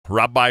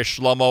Rabbi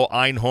Shlomo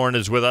Einhorn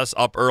is with us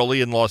up early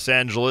in Los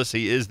Angeles.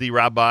 He is the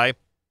rabbi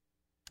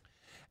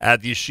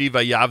at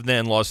Yeshiva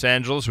Yavne in Los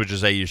Angeles, which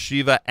is a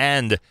yeshiva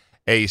and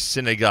a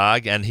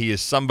synagogue, and he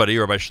is somebody,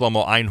 Rabbi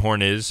Shlomo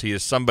Einhorn he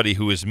is somebody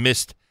who is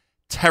missed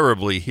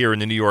terribly here in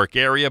the New York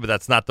area, but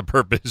that's not the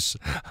purpose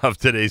of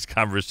today's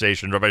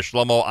conversation. Rabbi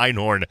Shlomo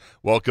Einhorn,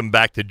 welcome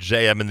back to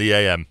JM in the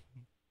AM.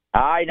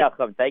 Hi,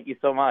 Nachum. Thank you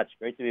so much.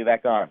 Great to be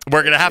back on.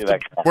 We're gonna have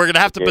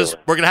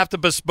to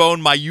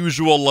postpone my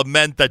usual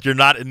lament that you're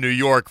not in New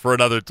York for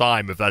another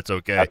time, if that's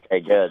okay.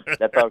 Okay, good.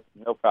 That's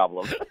no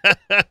problem.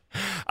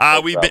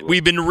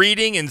 We've been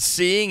reading and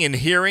seeing and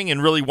hearing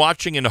and really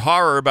watching in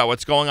horror about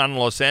what's going on in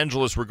Los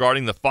Angeles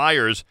regarding the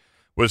fires.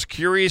 Was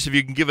curious if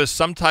you can give us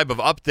some type of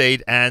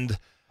update. And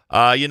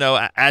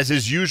as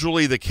is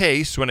usually the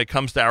case when it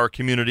comes to our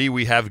community,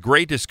 we have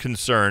greatest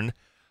concern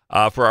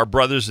for our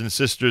brothers and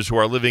sisters who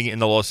are living in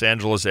the Los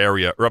Angeles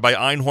area. Rabbi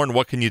Einhorn,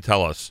 what can you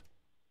tell us?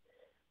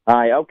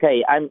 Hi,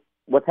 okay.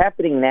 What's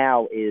happening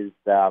now is,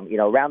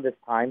 around this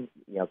time,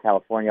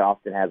 California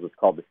often has what's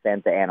called the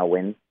Santa Ana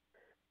winds,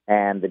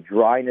 and the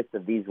dryness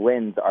of these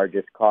winds are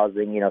just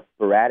causing,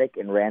 sporadic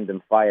and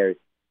random fires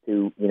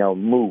to,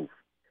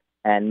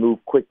 move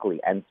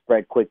quickly and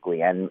spread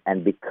quickly. And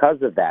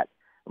because of that,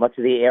 much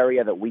of the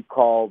area that we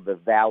call the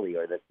Valley,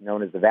 or that's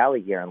known as the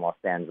Valley here in Los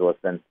Angeles,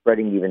 and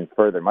spreading even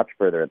further, much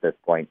further at this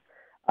point,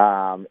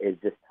 is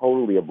just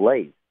totally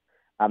ablaze.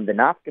 The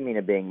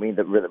nafkamina being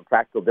the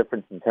practical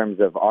difference in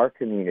terms of our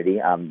community,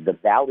 the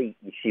Valley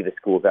Yeshiva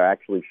schools are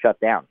actually shut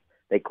down.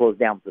 They closed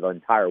down for the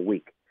entire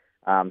week.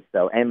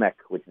 So Emek,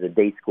 which is a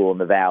day school in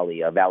the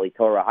Valley, Valley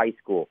Torah High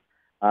School,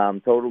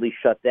 totally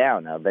shut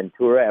down.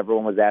 Ventura,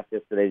 everyone was asked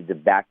yesterday to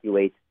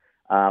evacuate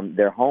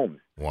their homes.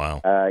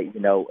 Wow.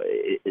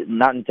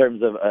 Not in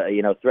terms of,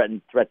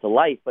 threat to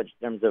life, but in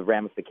terms of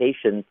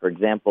ramifications. For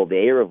example, the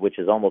Eruv, which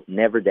is almost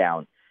never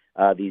down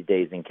these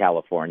days in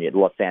California,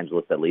 Los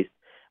Angeles at least,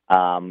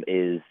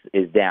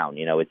 is down.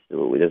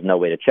 There's no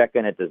way to check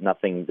on it. There's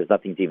nothing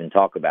to even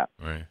talk about.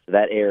 Right. So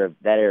that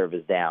Eruv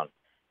is down.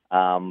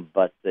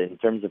 But in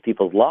terms of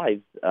people's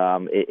lives,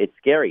 it's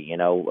scary.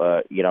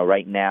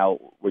 Right now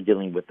we're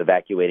dealing with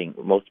evacuating.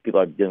 Most people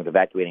are dealing with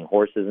evacuating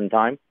horses in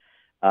time.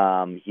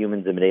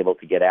 Humans have been able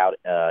to get out,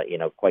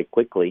 quite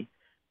quickly,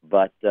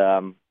 but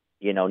no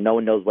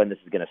one knows when this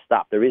is going to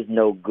stop. There is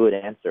no good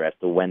answer as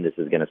to when this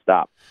is going to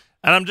stop.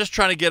 And I'm just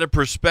trying to get a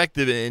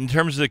perspective in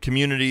terms of the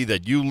community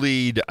that you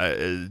lead,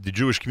 the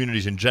Jewish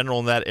communities in general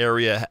in that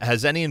area.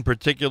 Has any in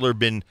particular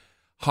been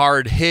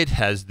hard hit?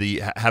 Have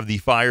the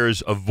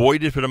fires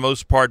avoided for the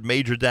most part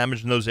major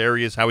damage in those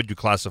areas? How would you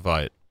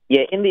classify it?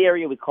 Yeah, in the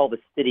area we call the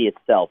city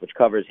itself, which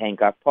covers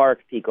Hancock Park,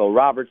 Pico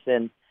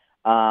Robertson.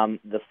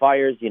 The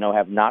fires,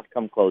 have not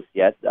come close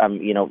yet.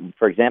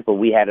 For example,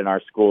 we had in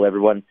our school,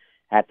 everyone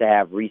had to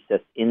have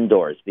recess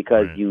indoors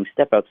because you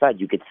step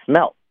outside, you could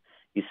smell.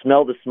 You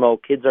smell the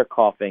smoke, kids are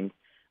coughing.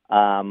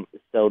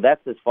 So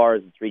that's as far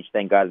as it's reached,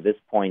 thank God, at this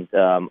point,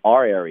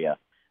 our area.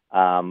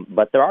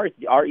 But there are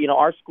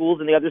our schools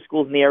and the other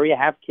schools in the area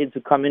have kids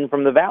who come in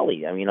from the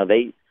Valley.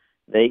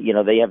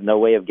 They have no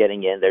way of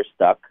getting in. They're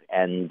stuck.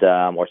 And,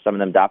 or some of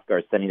them, Dafka,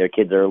 are sending their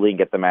kids early and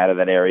get them out of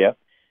that area.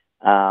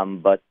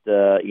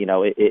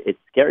 It's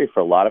scary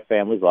for a lot of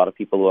families, a lot of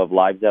people who have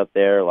lives out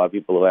there, a lot of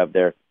people who have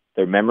their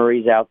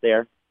memories out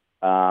there.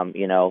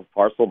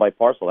 Parcel by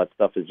parcel, that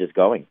stuff is just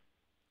going.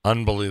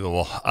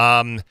 Unbelievable.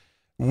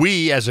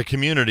 We as a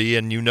community,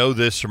 and you know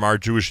this from our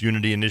Jewish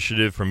Unity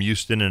Initiative from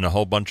Houston and a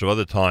whole bunch of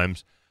other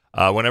times,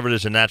 whenever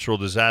there's a natural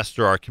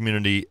disaster, our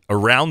community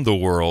around the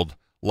world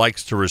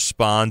likes to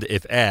respond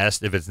if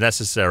asked, if it's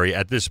necessary.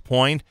 At this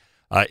point,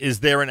 is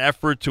there an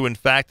effort to, in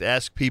fact,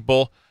 ask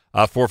people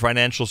for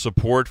financial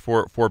support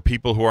for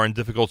people who are in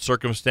difficult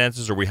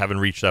circumstances, or we haven't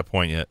reached that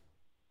point yet?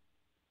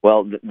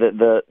 Well,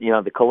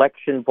 the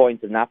collection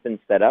points have not been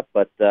set up,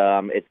 but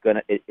it's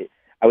gonna.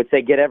 I would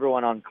say get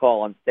everyone on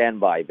call, on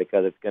standby,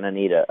 because it's going to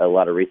need a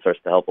lot of resource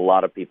to help a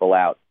lot of people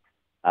out.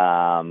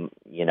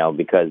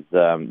 Because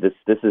this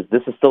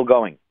is still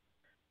going.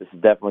 This is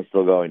definitely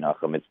still going,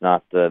 Nachum. It's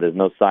not. There's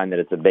no sign that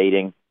it's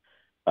abating.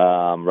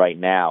 Right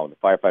now, the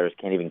firefighters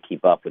can't even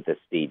keep up with this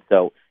speed.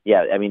 So,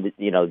 yeah,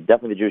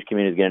 definitely the Jewish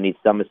community is going to need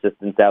some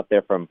assistance out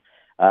there from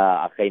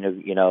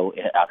Acheinu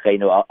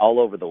all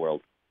over the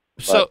world.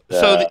 So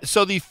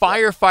the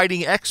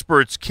firefighting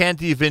experts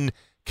can't even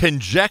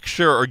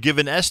conjecture or give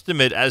an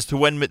estimate as to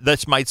when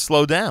this might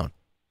slow down.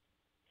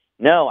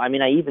 No, I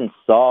even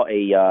saw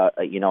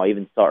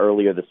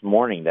earlier this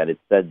morning that it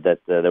said that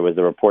there was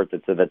a report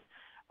that said that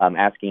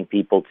asking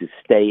people to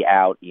stay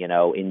out,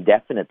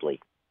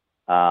 indefinitely.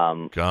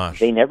 Gosh.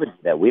 They never do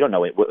that. We don't know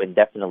what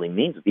indefinitely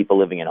means with people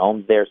living in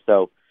homes there.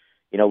 So,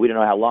 we don't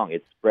know how long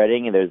it's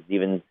spreading. And there's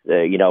even,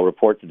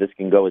 reports that this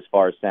can go as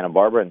far as Santa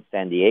Barbara and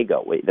San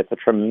Diego. That's a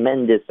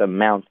tremendous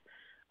amount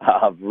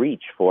of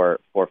reach for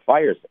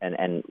fires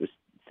and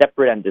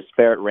separate and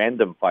disparate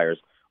random fires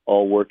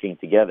all working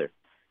together.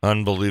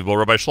 Unbelievable.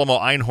 Rabbi Shlomo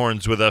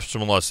Einhorn's with us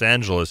from Los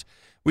Angeles.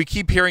 We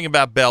keep hearing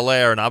about Bel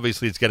Air, and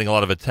obviously it's getting a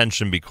lot of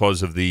attention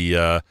because of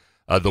the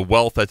the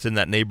wealth that's in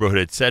that neighborhood,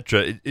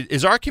 etc.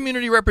 Is our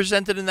community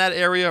represented in that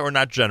area or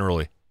not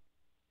generally?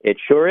 It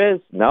sure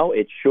is. No,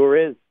 it sure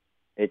is.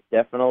 It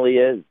definitely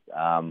is.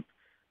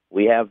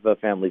 We have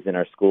families in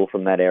our school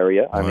from that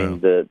area. Wow. I mean,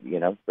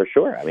 for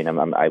sure. I mean,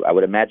 I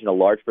would imagine a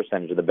large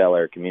percentage of the Bel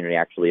Air community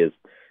actually is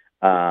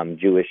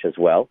Jewish as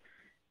well,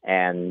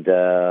 and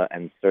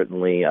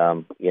certainly,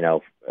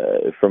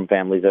 from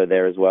families are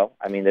there as well.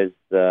 I mean, there's,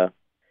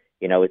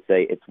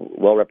 it's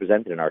well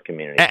represented in our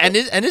community. And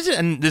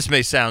this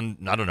may sound,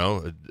 I don't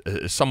know,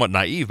 somewhat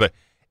naive, but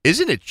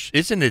isn't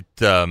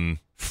it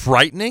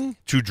frightening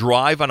to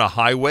drive on a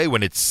highway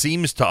when it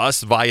seems to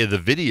us via the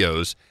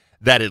videos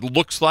that it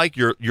looks like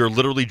you're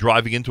literally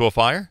driving into a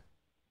fire?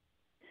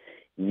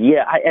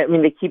 Yeah, I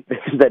mean, they keep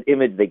that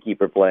image they keep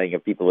replaying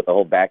of people with the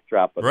whole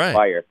backdrop of the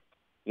fire.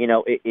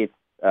 It's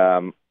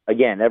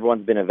again,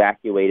 everyone's been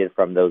evacuated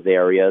from those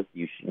areas.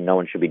 No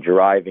one should be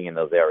driving in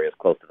those areas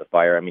close to the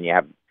fire. I mean, you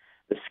have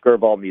the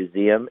Skirball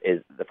Museum.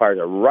 The fires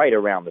are right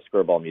around the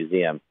Skirball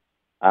Museum,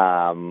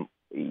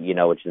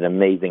 which is an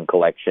amazing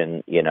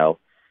collection.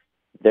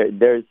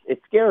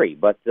 It's scary,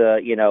 but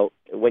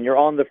when you're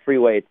on the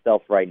freeway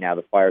itself right now,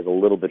 the fire's a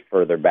little bit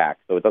further back,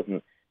 so it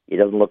doesn't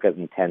look as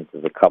intense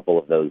as a couple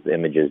of those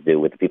images do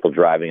with the people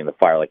driving and the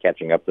fire like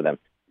catching up to them.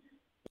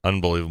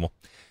 Unbelievable.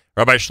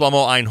 Rabbi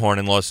Shlomo Einhorn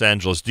in Los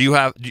Angeles,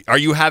 are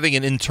you having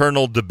an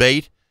internal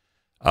debate?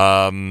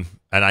 And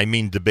I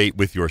mean debate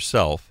with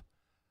yourself,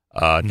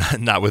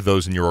 not with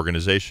those in your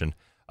organization,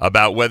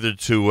 about whether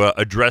to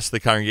address the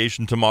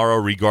congregation tomorrow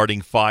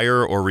regarding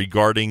fire or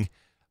regarding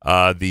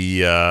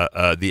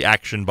the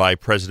action by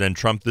President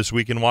Trump this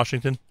week in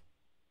Washington?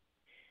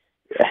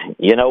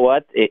 You know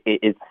what?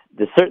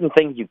 There's certain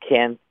things you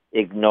can't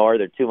ignore.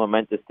 They're too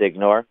momentous to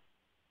ignore.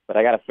 But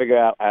I got to figure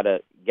out how to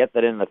get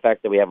that in the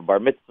fact that we have a bar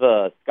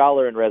mitzvah, a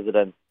scholar in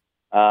residence,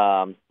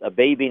 a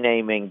baby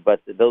naming.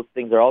 But those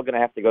things are all going to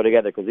have to go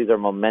together because these are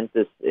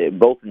momentous,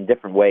 both in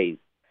different ways.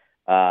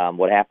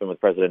 What happened with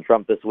President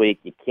Trump this week,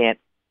 you can't.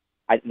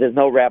 There's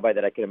no rabbi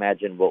that I can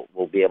imagine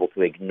will be able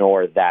to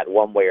ignore that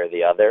one way or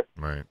the other.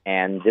 Right.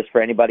 And just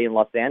for anybody in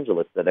Los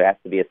Angeles, there has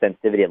to be a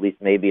sensitivity, at least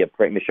maybe a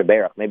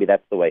Mishaberach. Maybe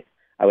that's the way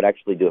I would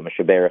actually do a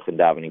Mishaberach and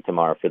davening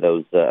tomorrow for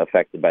those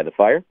affected by the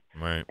fire.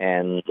 Right.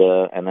 And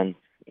then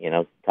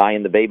tie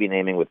in the baby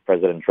naming with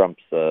President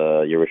Trump's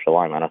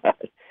Yerushalayim.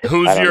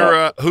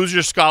 Who's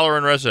your scholar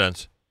in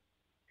residence?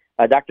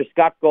 Dr.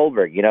 Scott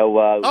Goldberg.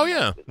 Oh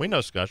yeah, we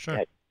know Scott.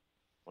 Sure.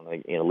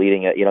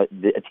 Leading a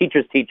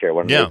teacher's teacher.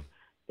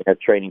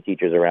 Training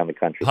teachers around the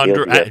country.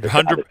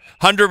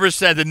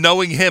 100%. And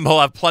knowing him, he'll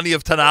have plenty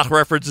of Tanakh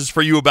references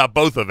for you about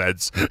both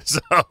events. So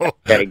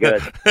okay, good.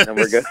 Then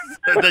we're good.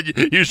 Then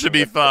you should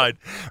be fine.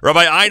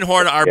 Rabbi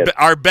Einhorn,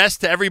 our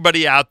best to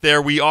everybody out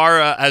there. We are,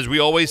 as we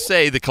always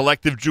say, the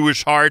collective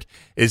Jewish heart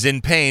is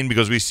in pain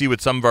because we see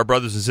what some of our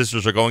brothers and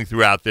sisters are going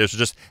through out there. So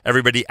just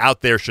everybody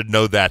out there should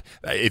know that.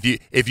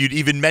 If you'd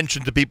even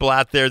mention to people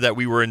out there that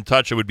we were in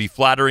touch, it would be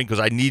flattering because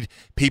I need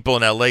people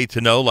in L.A. to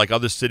know, like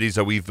other cities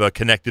that we've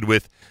connected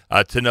with,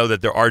 to know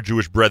that there are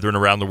Jewish brethren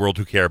around the world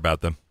who care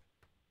about them.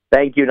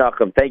 Thank you,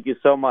 Nachum. Thank you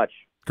so much.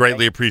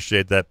 Greatly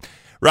appreciate that.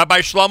 Rabbi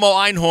Shlomo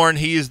Einhorn,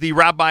 he is the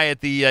rabbi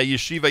at the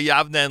Yeshiva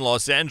Yavne in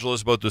Los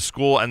Angeles, both the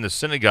school and the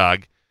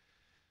synagogue.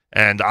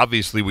 And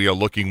obviously we are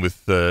looking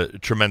with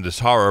tremendous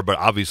horror, but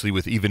obviously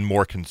with even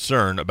more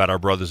concern about our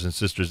brothers and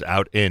sisters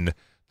out in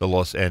the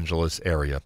Los Angeles area.